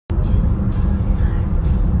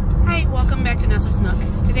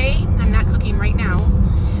look. Today, I'm not cooking right now.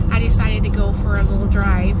 I decided to go for a little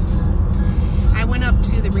drive. I went up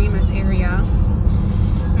to the Remus area.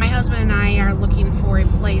 My husband and I are looking for a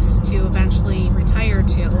place to eventually retire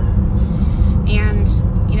to. And,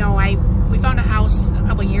 you know, we found a house a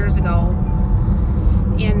couple years ago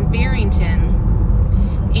in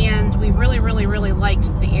Barrington, and we really liked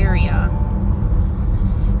the area.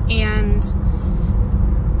 And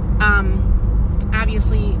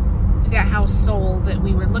obviously that house sold that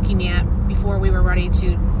we were looking at before we were ready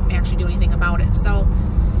to actually do anything about it. So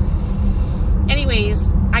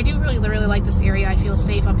anyways, I do really like this area. I feel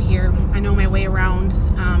safe up here. I know my way around.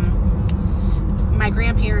 My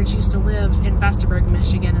grandparents used to live in Vesterberg,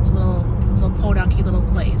 Michigan. It's a little podunky little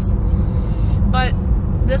place. But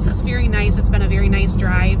this is very nice. It's been a very nice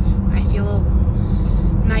drive. I feel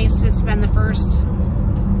nice. It's been the first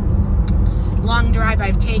long drive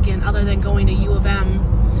I've taken other than going to U of M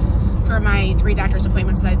for my 3 doctor's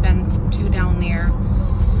appointments that I've been to down there.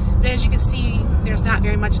 But as you can see, there's not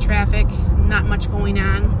very much traffic, not much going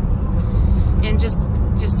on, and just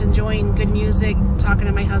enjoying good music, talking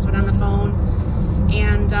to my husband on the phone,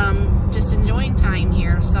 and just enjoying time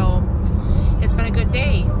here. So it's been a good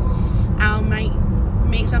day. I might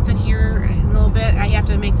make something here in a little bit. I have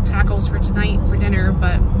to make the tacos for tonight for dinner,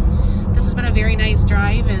 but this has been a very nice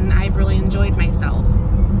drive and I've really enjoyed myself.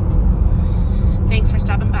 Thanks for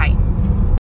stopping by.